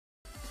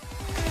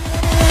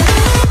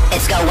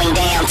it's going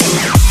down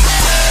tonight.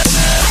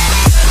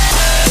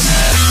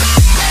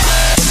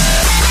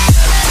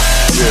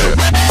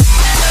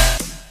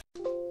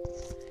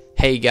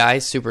 Hey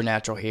guys,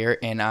 Supernatural here,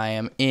 and I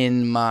am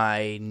in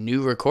my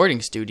new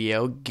recording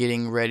studio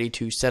getting ready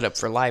to set up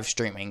for live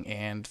streaming,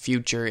 and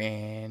Future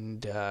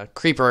and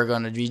Creeper are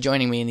going to be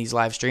joining me in these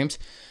live streams,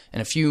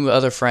 and a few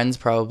other friends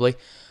probably.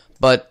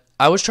 But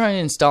I was trying to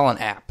install an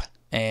app,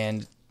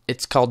 and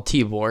it's called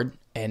Teeboard,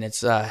 and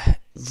it's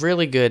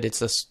really good.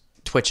 It's a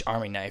Twitch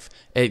Army knife.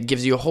 It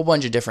gives you a whole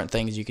bunch of different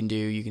things you can do.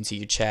 You can see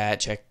your chat,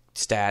 check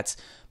stats,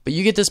 but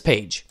you get this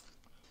page.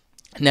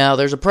 Now,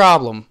 there's a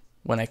problem.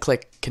 When I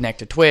click connect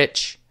to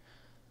Twitch,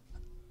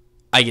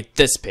 I get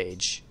this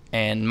page.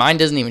 And mine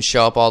doesn't even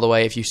show up all the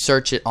way. If you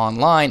search it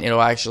online,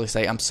 it'll actually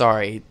say, I'm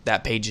sorry,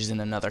 that page is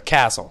in another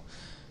castle.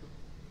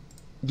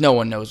 No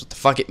one knows what the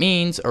fuck it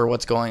means or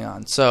what's going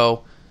on.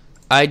 So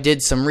I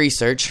did some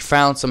research,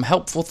 found some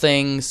helpful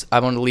things.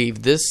 I'm going to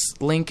leave this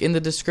link in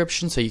the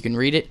description so you can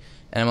read it.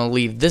 And I'm going to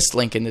leave this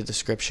link in the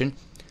description.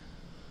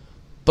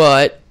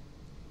 But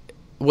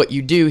what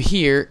you do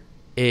here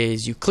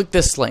is you click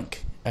this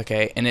link.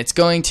 Okay, and it's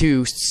going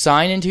to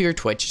sign into your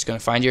Twitch. It's going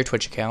to find your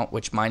Twitch account,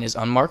 which mine is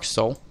Unmarked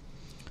Soul.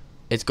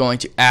 It's going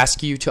to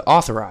ask you to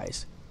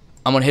authorize.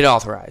 I'm going to hit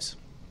authorize.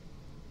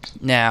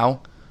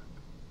 Now,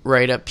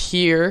 right up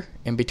here,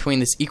 in between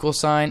this equal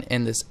sign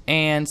and this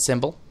and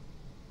symbol,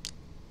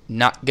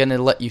 not going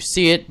to let you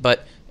see it,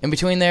 but in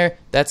between there,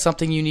 that's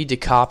something you need to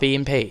copy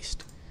and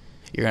paste.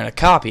 You're going to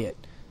copy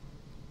it.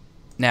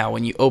 Now,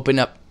 when you open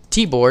up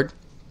Teeboard,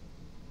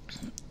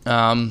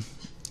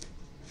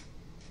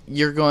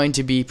 you're going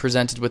to be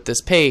presented with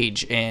this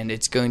page, and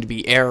it's going to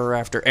be error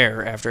after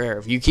error after error.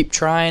 If you keep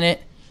trying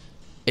it,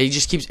 it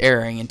just keeps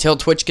erroring until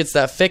Twitch gets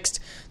that fixed.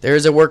 There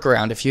is a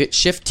workaround. If you hit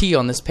Shift T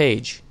on this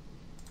page,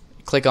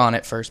 click on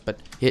it first,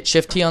 but hit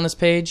Shift T on this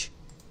page,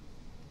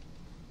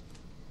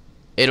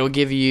 it'll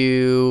give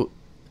you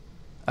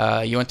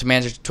you want to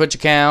manage a Twitch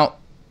account.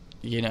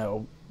 You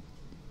know,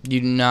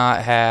 you do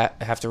not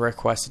have to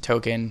request a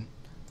token,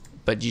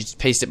 but you just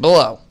paste it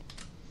below.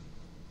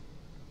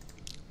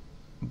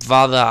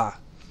 Voila.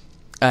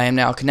 I am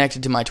now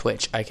connected to my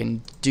Twitch. I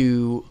can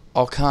do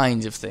all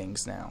kinds of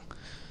things now.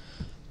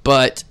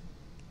 But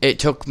it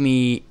took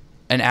me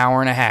an hour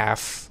and a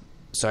half.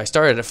 So I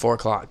started at 4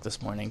 o'clock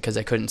this morning because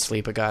I couldn't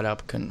sleep. I got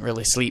up, couldn't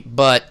really sleep.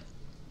 But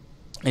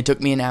it took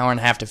me an hour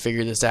and a half to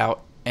figure this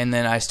out. And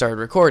then I started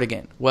recording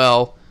it.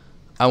 Well,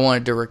 I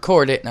wanted to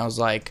record it, and I was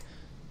like,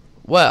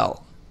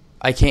 well,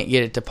 I can't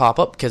get it to pop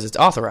up because it's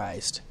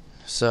authorized.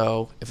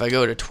 So if I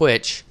go to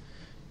Twitch,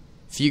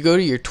 if you go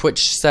to your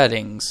Twitch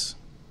settings,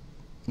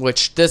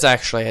 which this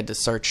actually I had to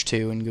search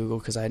too in Google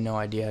because I had no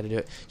idea how to do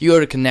it. You go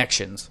to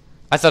connections.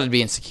 I thought it'd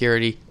be in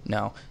security.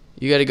 No.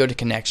 You got to go to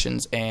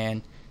connections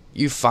and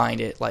you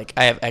find it. Like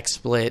I have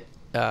XSplit,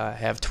 I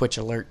have Twitch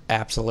Alert,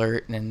 Apps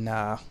Alert, and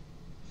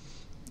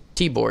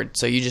Teeboard.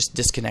 So you just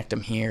disconnect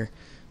them here.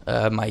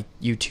 My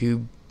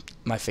YouTube,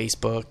 my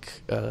Facebook,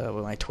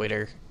 my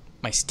Twitter,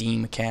 my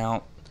Steam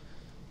account.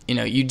 You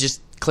know, you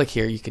just click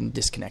here. You can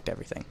disconnect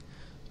everything.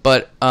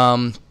 But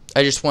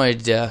I just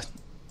wanted to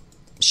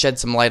shed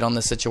some light on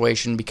the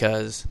situation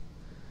because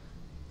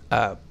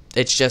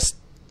it's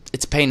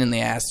a pain in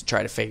the ass to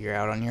try to figure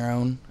out on your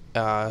own.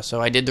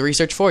 So I did the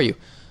research for you.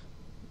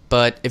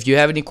 But if you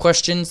have any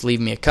questions,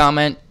 leave me a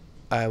comment.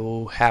 I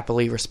will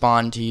happily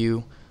respond to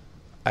you.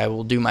 I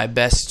will do my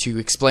best to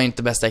explain it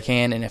the best I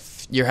can, and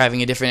if you're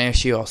having a different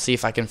issue, I'll see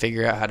if I can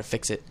figure out how to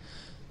fix it.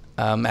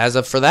 As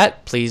of for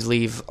that, please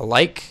leave a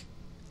like.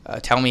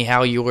 Tell me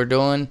how you are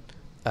doing,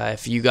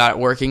 if you got it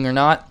working or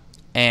not.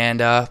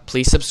 And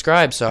please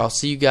subscribe. So I'll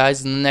see you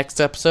guys in the next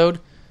episode.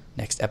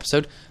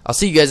 I'll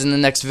see you guys in the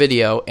next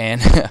video.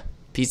 And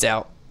peace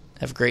out.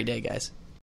 Have a great day, guys.